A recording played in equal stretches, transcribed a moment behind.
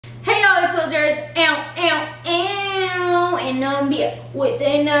I'm here with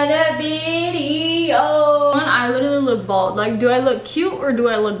another video. I literally look bald. Like, do I look cute or do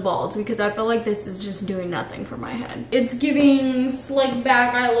I look bald? Because I feel like this is just doing nothing for my head. It's giving slick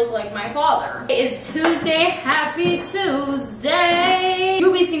back. I look like my father. It is Tuesday. Happy Tuesday.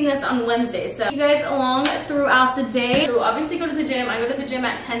 You'll be seeing this on Wednesday. So you guys along throughout the day. So obviously go to the gym. I go to the gym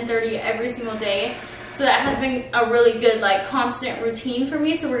at 10:30 every single day. So that has been a really good, like, constant routine for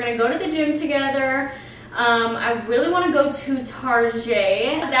me. So we're gonna go to the gym together. I really want to go to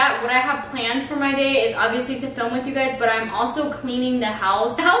Target. What I have planned for my day is obviously to film with you guys, but I'm also cleaning the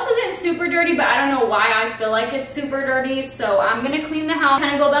house. The house isn't super dirty, but I don't know why I feel like it's super dirty. So I'm gonna clean the house,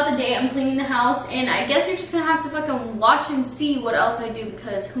 kind of go about the day. I'm cleaning the house, and I guess you're just gonna have to fucking watch and see what else I do,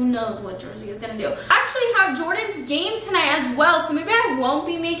 because who knows what Jersey is gonna do. I actually have Jordan's game tonight as well, so maybe I won't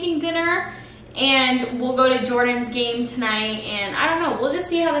be making dinner. And we'll go to Jordan's game tonight, and I don't know, we'll just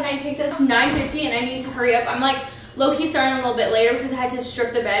see how the night takes us. It's 9:50 and I need to hurry up. I'm like low-key starting a little bit later because I had to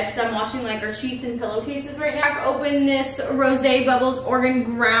strip the bed because I'm washing like our sheets and pillowcases right now. I open this Rosé Bubbles Oregon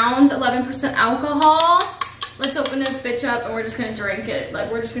Ground 11% alcohol. Let's open this bitch up and we're just gonna drink it. Like,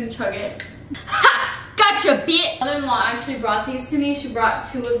 we're just gonna chug it. Ha! Gotcha, bitch! Mother-in-law actually brought these to me. She brought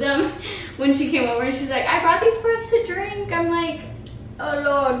 2 of them when she came over, and she's like, I brought these for us to drink. I'm like, oh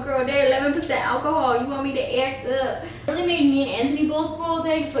Lord, girl, they're 11% alcohol. You want me to act up? Really made me and Anthony both boiled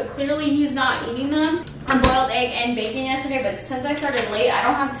eggs, but clearly he's not eating them. I boiled egg and bacon yesterday, but since I started late, I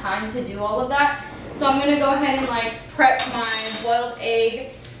don't have time to do all of that. So I'm gonna go ahead and like prep my boiled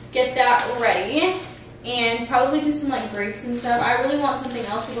egg, get that ready, and probably do some like grapes and stuff. I really want something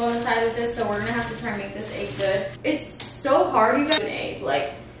else to go on the side with this, so we're gonna have to try and make this egg good. It's so hard, you guys, an egg,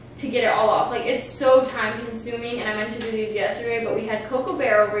 like, to get it all off. Like, it's so time consuming, and I meant to do these yesterday, but we had Coco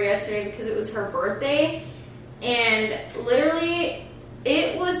Bear over yesterday because it was her birthday, and literally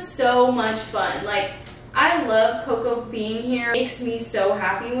it was so much fun. Like, I love Coco being here. It makes me so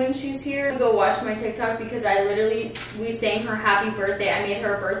happy when she's here. Go watch my TikTok because we sang her happy birthday. I made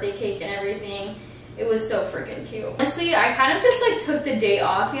her a birthday cake and everything. It was so freaking cute. Honestly, I kind of just like took the day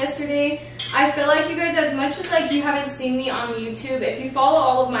off yesterday. I feel like you guys, as much as like you haven't seen me on YouTube, if you follow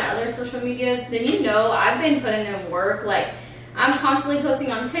all of my other social medias, then you know I've been putting in work. Like, I'm constantly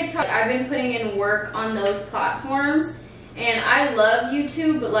posting on TikTok. I've been putting in work on those platforms, and I love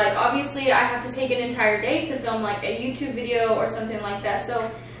YouTube, but like obviously I have to take an entire day to film like a YouTube video or something like that.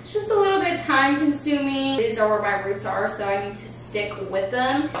 So it's just a little bit time consuming. These are where my roots are, so I need to stick with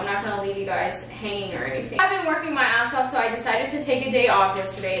them. I'm not gonna leave you guys hanging or anything. I've been working my ass off, so I decided to take a day off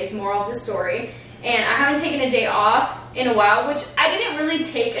yesterday is moral of the story. And I haven't taken a day off in a while, which I didn't really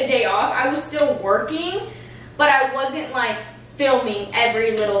take a day off. I was still working, but I wasn't like filming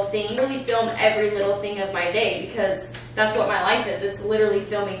every little thing. I really film every little thing of my day because that's what my life is. It's literally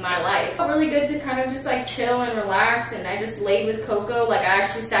filming my life. It felt really good to kind of just like chill and relax, and I just laid with Coco. Like, I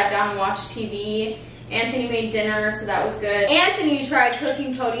actually sat down and watched TV. Anthony made dinner, so that was good. Anthony tried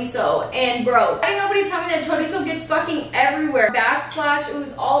cooking chorizo, and bro, why didn't nobody tell me that chorizo gets fucking everywhere? Backsplash, it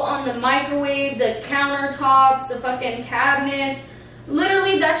was all on the microwave, the countertops, the fucking cabinets.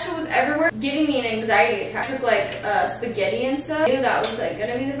 Literally, that shit was everywhere, giving me an anxiety attack. I took like spaghetti and stuff. I knew that was like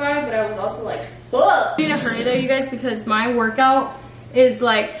gonna be the vibe, but I was also like, fuck. I'm in a hurry though, you guys, because my workout is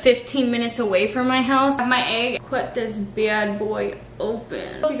like 15 minutes away from my house. I have my egg. Cut this bad boy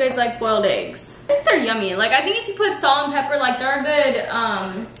open. If you guys like boiled eggs, I think they're yummy. Like, I think if you put salt and pepper, like, they're a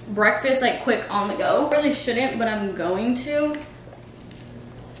good breakfast, like quick on the go. I really shouldn't, but I'm going to.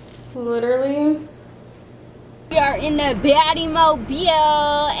 Literally. We are in the baddie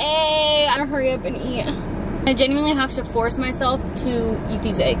mobile. Hey, I'm gonna hurry up and eat. I genuinely have to force myself to eat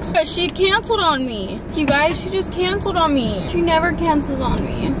these eggs. But she canceled on me. You guys, she just canceled on me. She never cancels on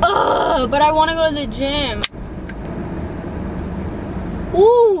me. Ugh, but I want to go to the gym.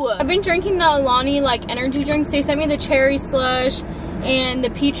 Ooh, I've been drinking the Alani like energy drinks. They sent me the cherry slush and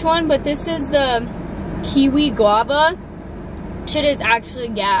the peach one, but this is the kiwi guava. Shit is actually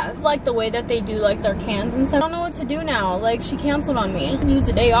gas. Like the way that they do like their cans and stuff. I don't know what to do now. Like, she canceled on me. Use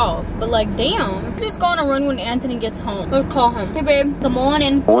the day off, but like, damn. Just go on a run when Anthony gets home. Let's call him. Hey babe, good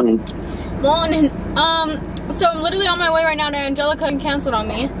morning. Morning. Morning. So I'm literally on my way right now to Angelica and canceled on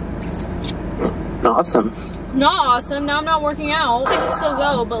me. Awesome. Not awesome. Now I'm not working out. I could still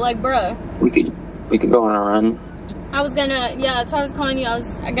go, but like, bruh. We could go on a run. I was gonna, yeah, that's why I was calling you. I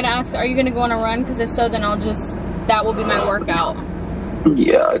was gonna ask, are you gonna go on a run? Because if so, then I'll just, that will be my workout.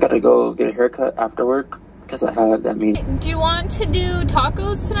 Yeah, I gotta go get a haircut after work because I have that meeting. Do you want to do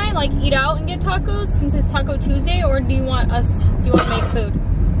tacos tonight? Like, eat out and get tacos since it's Taco Tuesday, or do you want to make food?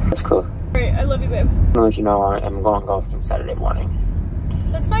 That's cool. Alright, I love you, babe. I'll let you know I'm going golfing Saturday morning.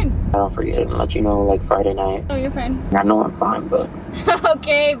 That's fine. I don't forget and let you know like Friday night. Oh, you're fine. I know I'm fine, but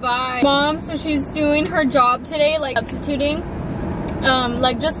okay, bye. Mom, so she's doing her job today, like substituting,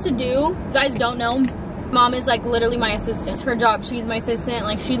 like just to do. You guys don't know, Mom is like literally my assistant. It's her job, she's my assistant.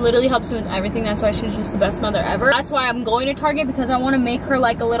 Like she literally helps me with everything. That's why she's just the best mother ever. That's why I'm going to Target, because I want to make her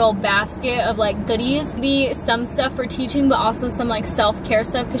like a little basket of like goodies. Be some stuff for teaching, but also some like self-care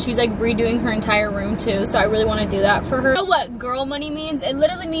stuff, because she's like redoing her entire room too. So I really want to do that for her. You know what girl money means? It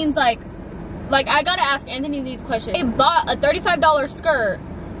literally means like I gotta ask Anthony these questions. I bought a $35 skirt.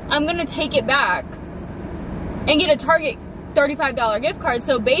 I'm gonna take it back and get a Target $35 gift card.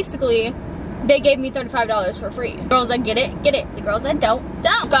 So basically, they gave me $35 for free. Girls that get it, get it. The girls that don't.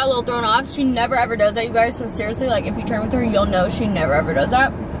 Just got a little thrown off. She never ever does that, you guys. So seriously, like if you train with her, you'll know she never ever does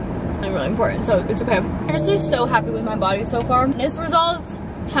that. It's really important, so it's okay. I'm seriously so happy with my body so far. This results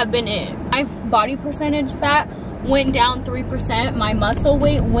have been it. My body percentage fat went down 3%. My muscle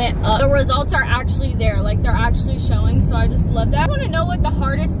weight went up. The results are actually there. Like they're actually showing. So I just love that. I want to know what the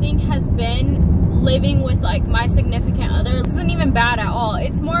hardest thing has been living with like my significant other. This isn't even bad at all.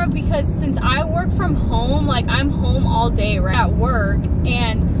 It's more because since I work from home, like I'm home all day right at work,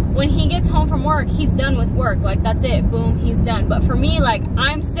 and when he gets home from work, he's done with work. Like that's it, boom, he's done. But for me, like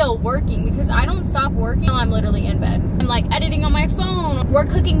I'm still working, because I don't stop working until I'm literally in bed. I'm like editing on my phone, we're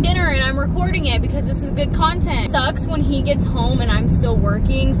cooking dinner and I'm recording it because this is good content. It sucks when he gets home and I'm still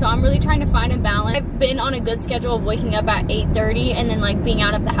working, so I'm really trying to find a balance. I've been on a good schedule of waking up at 8:30 and then like being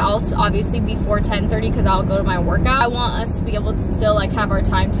out of the house obviously before 10:30, because I'll go to my workout. I want us to be able to still like have our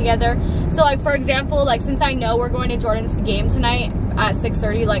time together. So like for example, like since I know we're going to Jordan's game tonight at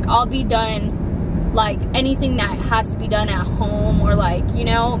 6:30, like I'll be done like anything that has to be done at home, or like, you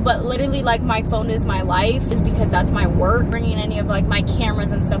know, but literally like my phone is my life, is because that's my work. Bringing any of like my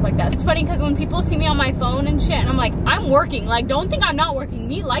cameras and stuff like that. It's funny because when people see me on my phone and shit, and I'm like, I'm working. Like don't think I'm not working.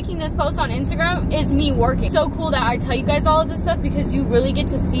 Me liking this post on Instagram is me working. So cool that I tell you guys all of this stuff, because you really get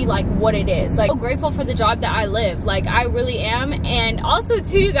to see like what it is. Like, so grateful for the job that I live. Like I really am. And also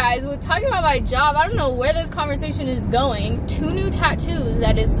too, you guys, with talking about my job, I don't know where this conversation is going. 2 new tattoos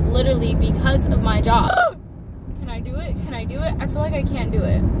that is literally because of my job. Can I do it? Can I do it? I feel like I can't do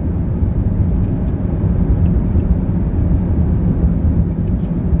it.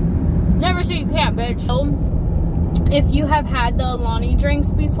 Never say you can't, bitch. So, if you have had the Alani drinks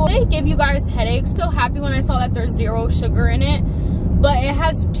before, they give you guys headaches. So happy when I saw that there's 0 sugar in it, but it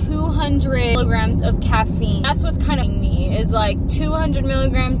has 200 milligrams of caffeine. That's what's kind of me, is like 200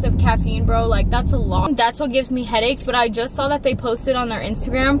 milligrams of caffeine, bro. Like that's a lot. That's what gives me headaches. But I just saw that they posted on their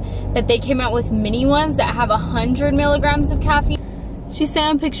Instagram that they came out with mini ones that have 100 milligrams of caffeine. She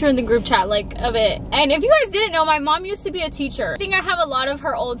sent a picture in the group chat like of it. And if you guys didn't know, my mom used to be a teacher. I think I have a lot of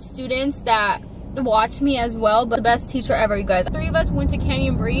her old students that watch me as well, but the best teacher ever, you guys. 3 of us went to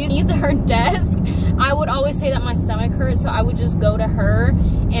Canyon Breeze. Beneath her desk, I would always say that my stomach hurt, so I would just go to her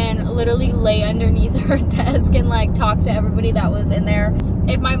and literally lay underneath her desk and like talk to everybody that was in there.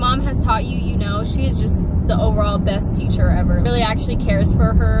 If my mom has taught you, you know, she is just the overall best teacher ever. Really actually cares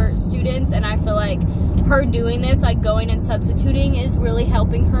for her students, and I feel like her doing this, like going and substituting, is really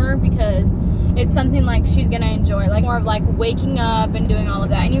helping her, because it's something like she's gonna enjoy, like more of like waking up and doing all of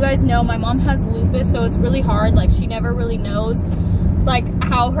that. And you guys know my mom has lupus, so it's really hard. Like she never really knows like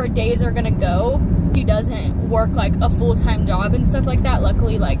how her days are gonna go. She doesn't work like a full-time job and stuff like that.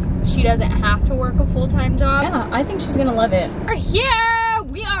 Luckily, like she doesn't have to work a full-time job. Yeah, I think she's gonna love it. We're here.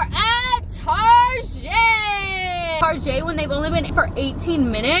 We are at Target. Target when they've only been for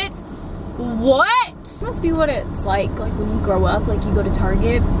 18 minutes. What? This must be what it's like when you grow up, like you go to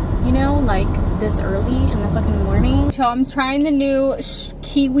Target, you know, like this early in the fucking morning. So I'm trying the new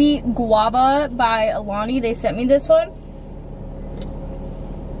Kiwi Guava by Alani. They sent me this one.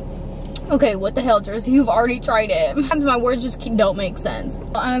 Okay, what the hell, Jerz? You've already tried it. My words just don't make sense.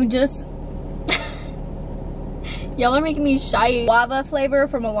 I'm just... Y'all are making me shy. Guava flavor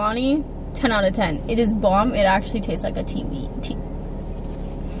from Alani, 10 out of 10. It is bomb. It actually tastes like a TV.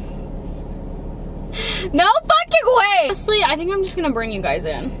 No fucking way! Honestly, I think I'm just gonna bring you guys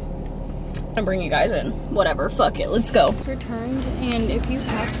in. Whatever, fuck it, let's go. Returned, and if you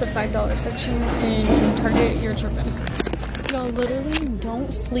pass the $5 section in Target, you're tripping. Y'all literally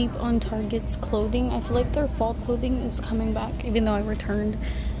don't sleep on Target's clothing. I feel like their fall clothing is coming back, even though I returned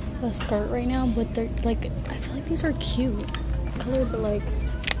the skirt right now, but they're like, I feel like these are cute. It's colored, but like,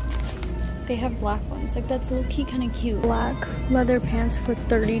 they have black ones. Like that's low-key kind of cute. Black leather pants for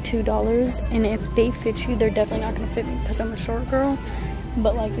 $32, and if they fit you, they're definitely not gonna fit me because I'm a short girl.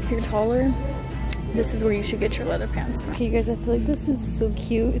 But like if you're taller, this is where you should get your leather pants from. Okay, you guys, I feel like this is so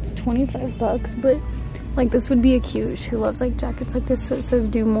cute. It's 25 bucks, but Like this would be a cute. She loves like jackets like this. So it says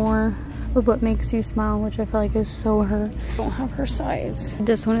do more with what makes you smile, which I feel like is so her. I don't have her size.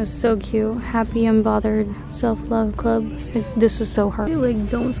 This one is so cute. Happy Unbothered Self-Love Club. Like, this is so her. Like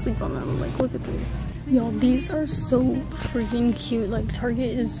don't sleep on them. Like look at this. Y'all, these are so freaking cute. Like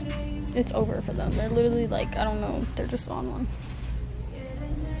Target is, it's over for them. They're literally like, I don't know, they're just on one.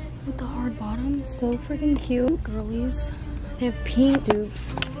 With the hard bottoms, so freaking cute. Girlies, they have pink dupes.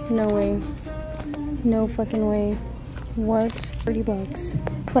 No way. No fucking way. What? 30 bucks.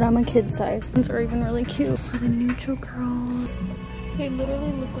 But I'm a kid size. These are even really cute. For the neutral girl. They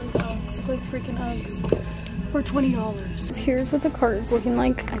literally look like Uggs, like freaking Uggs. For $20. Here's what the cart is looking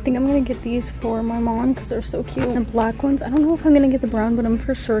like. I think I'm gonna get these for my mom because they're so cute. The black ones, I don't know if I'm gonna get the brown, but I'm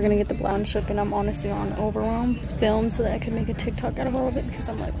for sure gonna get the brown. Shook, and I'm honestly on overwhelm. Just film so that I can make a TikTok out of all of it because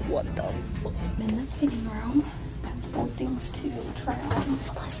I'm like, what the fuck? I'm in the fitting room. I have 4 things to try on.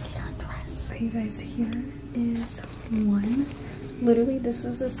 Let's get undressed. Okay, guys, here is one. Literally, this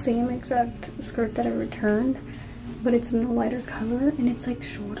is the same exact skirt that I returned, but it's in a lighter color and it's like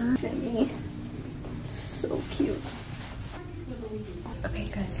shorter than me. So cute. Okay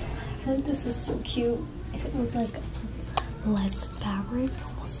guys, I feel like this is so cute. If it was like less fabric,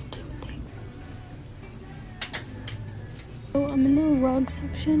 almost too thick. So I'm in the rug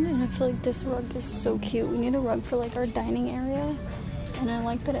section and I feel like this rug is so cute. We need a rug for like our dining area, and I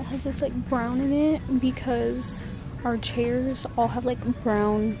like that it has this like brown in it because our chairs all have like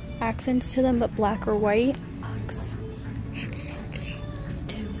brown accents to them, but black or white. It's so cute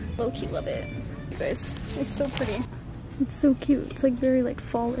too. Low-key love it. Guys, it's so pretty. It's so cute. It's like very like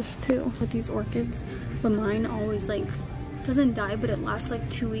fallish too with these orchids, but mine always like doesn't die, but it lasts like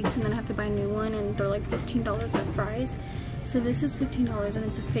 2 weeks and then I have to buy a new one, and they're like $15 at Fry's. So this is $15 and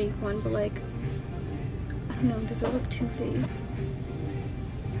it's a fake one, but like I don't know, does it look too fake?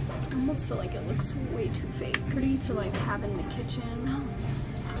 I almost feel like it looks way too fake. Pretty to like have in the kitchen.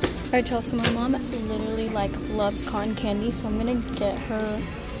 Alright y'all, so my mom literally like loves cotton candy, so I'm gonna get her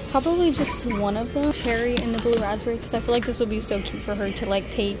probably just one of them, cherry and the blue raspberry, because I feel like this would be so cute for her to like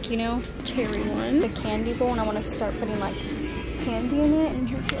take, you know. Cherry one, the candy bowl, and I want to start putting like candy in it. I'm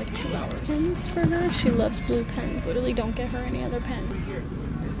here for like 2 hours. Pens for her. She loves blue pens. Literally don't get her any other pen.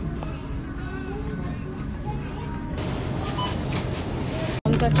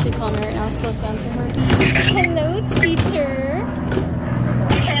 Mom's actually calling her right now, so let's answer her. Hello, teacher.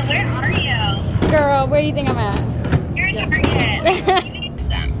 Hey, where are you? Girl, where do you think I'm at? You're at Target.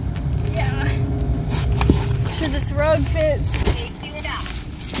 Sure this rug fits.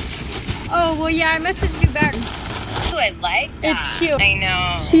 Oh, well, yeah, I messaged you back. Ooh, I like that. It's cute. I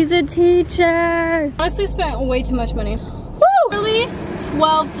know. She's a teacher. Honestly spent way too much money. Woo! Really?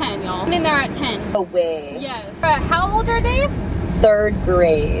 12:10, y'all. I'm in there at 10. No way. Yes. How old are they? 3rd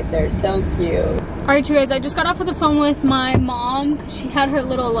grade. They're so cute. Alright, you guys, I just got off of the phone with my mom because she had her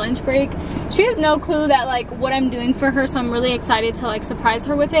little lunch break. She has no clue that like what I'm doing for her, so I'm really excited to like surprise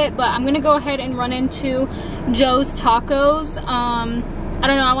her with it. But I'm gonna go ahead and run into Joe's Tacos. I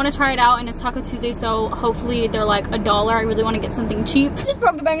don't know, I want to try it out, and it's Taco Tuesday, so hopefully they're like $1. I really want to get something cheap. I just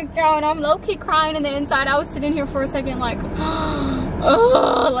broke the bank account and I'm low-key crying in the inside. I was sitting here for a second like,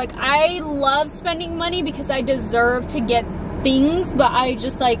 ugh, like I love spending money because I deserve to get things, but I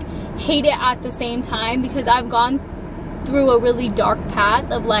just like hate it at the same time because I've gone through a really dark path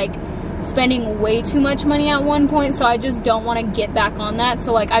of like spending way too much money at one point, so I just don't want to get back on that.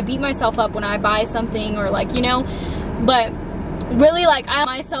 So like I beat myself up when I buy something, or like, you know, but really like I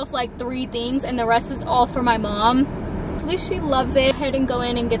buy myself like 3 things and the rest is all for my mom. Hopefully she loves it. Go ahead and go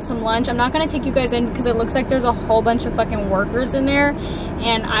in and get some lunch. I'm not gonna take you guys in because it looks like there's a whole bunch of fucking workers in there,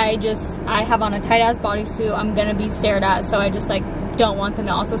 and I have on a tight ass bodysuit. I'm gonna be stared at, so I just like don't want them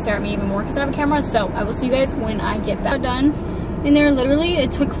to also stare at me even more because I have a camera. So I will see you guys when I get back. Done in there. Literally it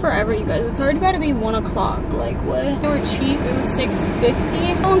took forever, you guys. It's already about to be 1 o'clock. Like what? They were cheap. It was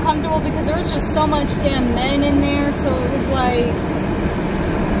 $6.50. So uncomfortable because there was just so much damn men in there, so it was like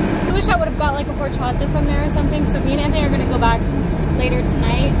I wish I would have got like a horchata from there or something. So me and Anthony are gonna go back later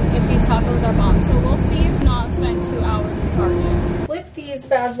tonight if these tacos are bomb. So we'll see. If not, spend 2 hours in Target. Flip these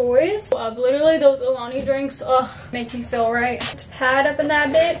bad boys up. Literally those Alani drinks, ugh, make me feel right. Let's pad up in that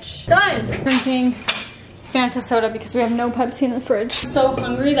bitch. Done. Drinking Fanta soda because we have no Pepsi in the fridge. So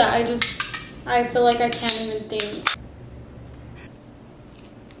hungry that I feel like I can't even think.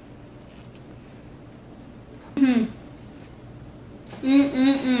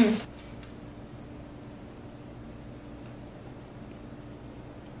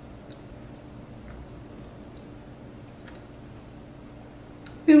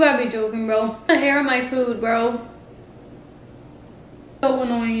 You gotta be joking, bro. The hair on my food, bro. So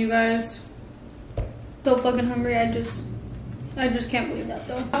annoying, you guys. So fucking hungry. I just can't believe that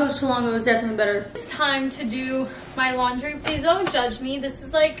though. If it was too long, it was definitely better. It's time to do my laundry. Please don't judge me. This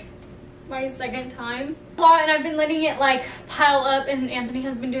is like my second time. A lot, and I've been letting it like pile up, and Anthony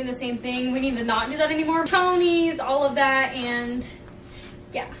has been doing the same thing. We need to not do that anymore. Chonies, all of that, and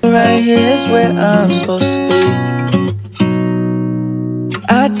yeah. Right here's where I'm supposed to be.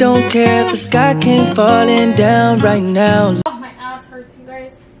 I don't care if the sky came falling down right now. Oh, my ass hurts, you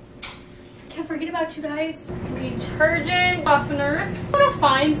guys. Can't forget about you guys. Detergent, softener. I want to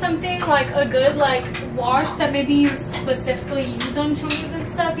find something like a good like wash that maybe you specifically use on chonies and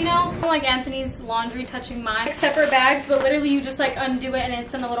stuff, you know? Like Anthony's laundry touching mine. Like separate bags, but literally you just like undo it and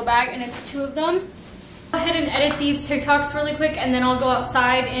it's in a little bag, and it's 2 of them. Go ahead and edit these TikToks really quick, and then I'll go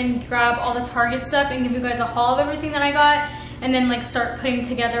outside and grab all the Target stuff and give you guys a haul of everything that I got, and then like start putting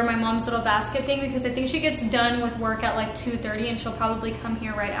together my mom's little basket thing, because I think she gets done with work at like 2:30 and she'll probably come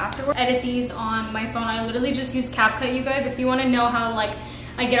here right afterward. Edit these on my phone. I literally just use CapCut, you guys. If you want to know how like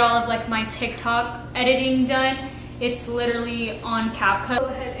I get all of like my TikTok editing done, it's literally on CapCut. Go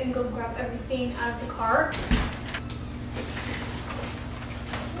ahead and go grab everything out of the car.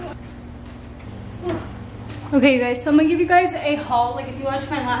 Okay, you guys, so I'm gonna give you guys a haul. Like if you watched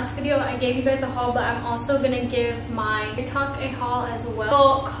my last video, I gave you guys a haul, but I'm also gonna give my TikTok a haul as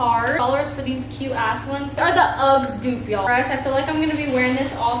well. Card colors for these cute ass ones are the Uggs dupe, y'all. Guys, I feel like I'm gonna be wearing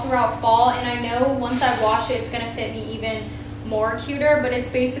this all throughout fall, and I know once I wash it, it's gonna fit me even more cuter. But it's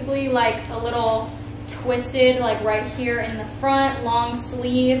basically like a little twisted, like right here in the front, long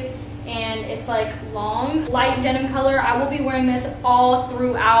sleeve, and it's like long, light denim color. I will be wearing this all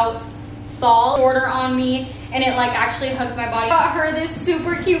throughout fall. Shorter on me, and it like actually hugs my body. Got her this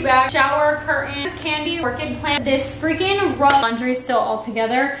super cute bag, shower curtain, candy, orchid plant, this freaking rug. Laundry still all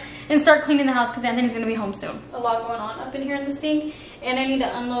together, and start cleaning the house because Anthony's gonna be home soon. A lot going on up in here in the sink, and I need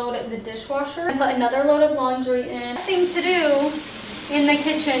to unload the dishwasher and put another load of laundry in. The thing to do in the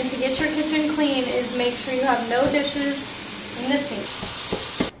kitchen to get your kitchen clean is make sure you have no dishes in the sink.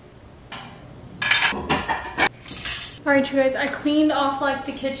 Alright, you guys, I cleaned off like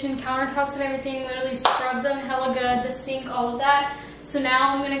the kitchen countertops and everything, literally scrubbed them hella good, the sink, all of that. So now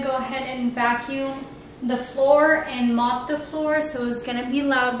I'm gonna go ahead and vacuum the floor and mop the floor. So it's gonna be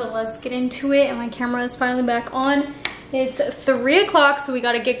loud, but let's get into it. And my camera is finally back on. It's 3 o'clock, so we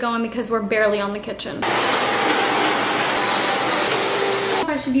gotta get going because we're barely on the kitchen. I don't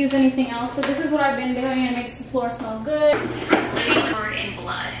know if I should use anything else, but this is what I've been doing, and it makes the floor smell good. Living covered in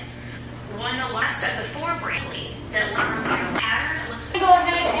blood. One the last of the 4 briefly. The pattern looks. Go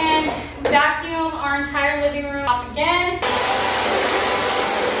ahead and vacuum our entire living room off again.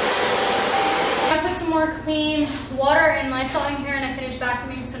 I put some more clean water and Lysol in here, and I finished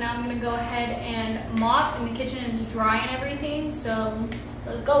vacuuming. So now I'm gonna go ahead and mop, and the kitchen is dry and everything. So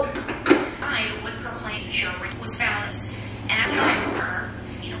let's go. I would proclaim Jerz was found at a time or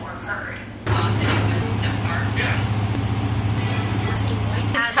heard.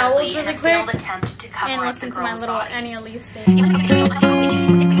 Towels really quick and listen to my little Annie Elise thing.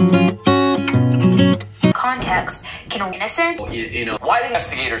 Context can innocent. You know, white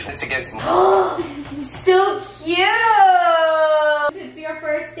investigators, it's against. So cute! It's your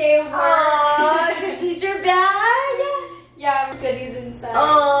first day of work. Aww, it's a teacher bag? Yeah, goodies inside.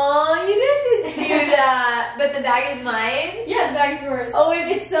 Oh, you didn't do that. But the bag is mine? Yeah, the bag's yours. Oh,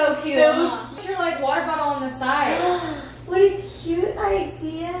 it's so cute. Huh? Put your like water bottle on the side. What a cute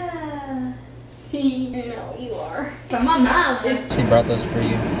idea. No, you are. From my mom. She brought those for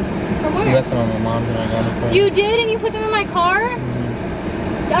you. From where? You left them on my mom's and I got them for you. You did, and you put them in my car?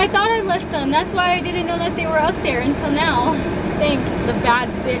 I thought I left them. That's why I didn't know that they were up there until now. Thanks for the bad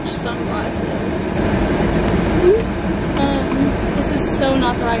bitch sunglasses. This is so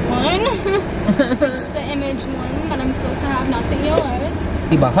not the right one. It's the image one that I'm supposed to have, not the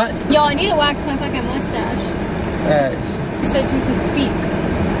yours. But hot. Yo, I need to wax my fucking mustache. Yes. You said you could speak.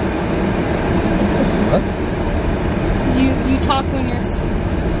 What? You talk when you're...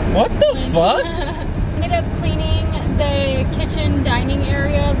 What the fuck? Ended up cleaning the kitchen dining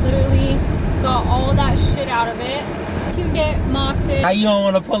area. Literally got all that shit out of it. You get mopped it. How you don't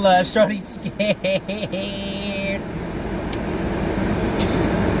want to pull up? Shorty's scared.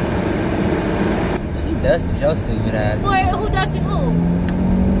 She dusted your stupid ass. Boy, who dusted who?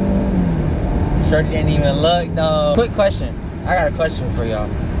 Shorty didn't even look though. Quick question. I got a question for y'all.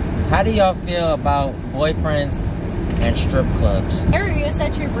 How do y'all feel about boyfriends and strip clubs? Curious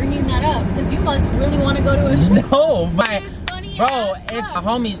that you're bringing that up, because you must really want to go to a strip. No, but bro, ass if up. a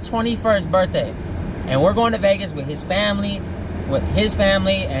homie's 21st birthday and we're going to Vegas with his family,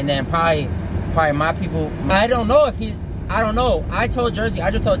 and then probably my people. I don't know if I don't know. I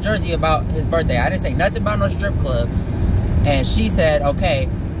just told Jersey about his birthday. I didn't say nothing about no strip club. And she said, okay,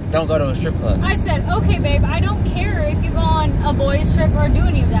 don't go to a strip club. I said, okay, babe, I don't care if you go on a boys trip or do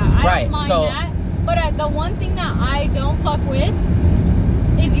any of that. I don't mind that. But the one thing that I don't fuck with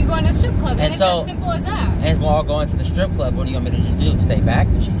is you going to a strip club. And it's as simple as that. And while going to the strip club, what do you want me to do? Stay back?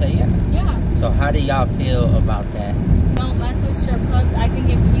 And she said, yeah. Yeah. So how do y'all feel about that? Don't mess with strip clubs. I think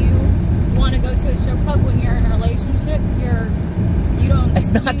if you want to go to a strip club when you're in a relationship, you don't. It's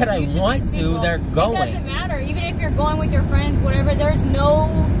not that I want to. They're going. It doesn't matter. Even if you're going with your friends, whatever. There's no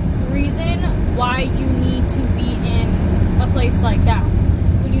reason why you need to be in a place like that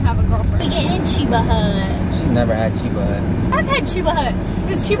when you have a girlfriend. We get in Chiba Hut. She's never had Chiba Hut. I've had Chiba Hut.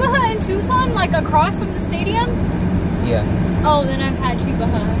 Is Chiba Hut in Tucson, like across from the stadium? Yeah. Oh, then I've had Chiba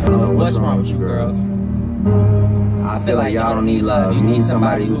Hut. I don't know what's wrong with you girls. I feel like y'all don't need love. You need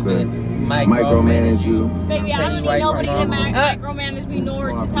somebody who could micromanage you. Baby, I don't need nobody to micromanage me nor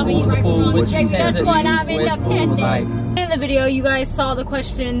to tell me right from wrong. Guess what? I'm independent. In the video, you guys saw the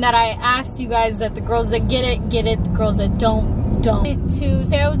question that I asked you guys, that the girls that get it, the girls that don't. To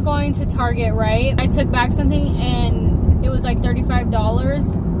say I was going to Target, right? I took back something and it was like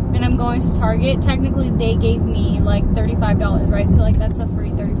 $35 and I'm going to Target. Technically, they gave me like $35, right? So like that's a free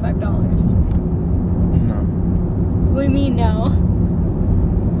 $35. No. What do you mean, no?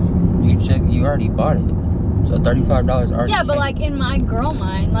 You already bought it. So $35 already. Yeah, but like in my girl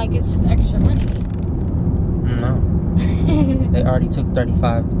mind, like it's just extra money. No. They already took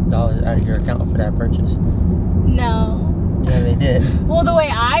 $35 out of your account for that purchase. No. Yeah, they did. Well, the way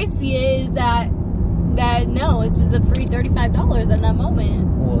I see it is that no, it's just a free $35 in that moment.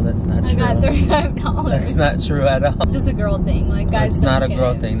 Well, that's not true. I got $35. That's not true at all. It's just a girl thing. Like guys. It's not a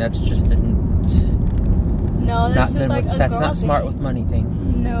girl thing. That's just a. No, that's just like a girl thing. That's not smart with money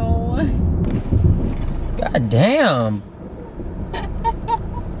thing. No. God damn.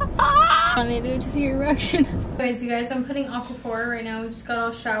 I need to see your reaction. Anyways, you guys, I'm putting Aquaphor right now. We just got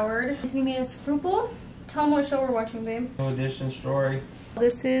all showered. Anthony made us a fruit bowl. Tell them what show we're watching, babe. No Edition story.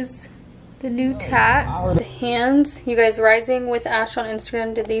 This is the new tat. The hands. You guys, Rising with Ash on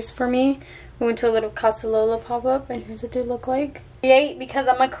Instagram did these for me. We went to a little Casa Lola pop-up, and here's what they look like. Create, because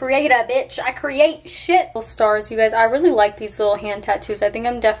I'm a creator, bitch. I create shit. Little stars, you guys. I really like these little hand tattoos. I think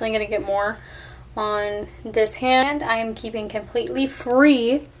I'm definitely going to get more on this hand. I am keeping completely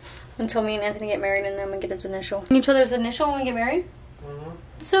free until me and Anthony get married, and then I'm going to get his initial. Each other's initial when we get married?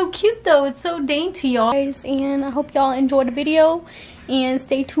 It's so cute though. It's so dainty, y'all. And I hope y'all enjoyed the video and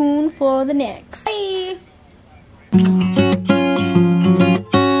stay tuned for the next. Bye.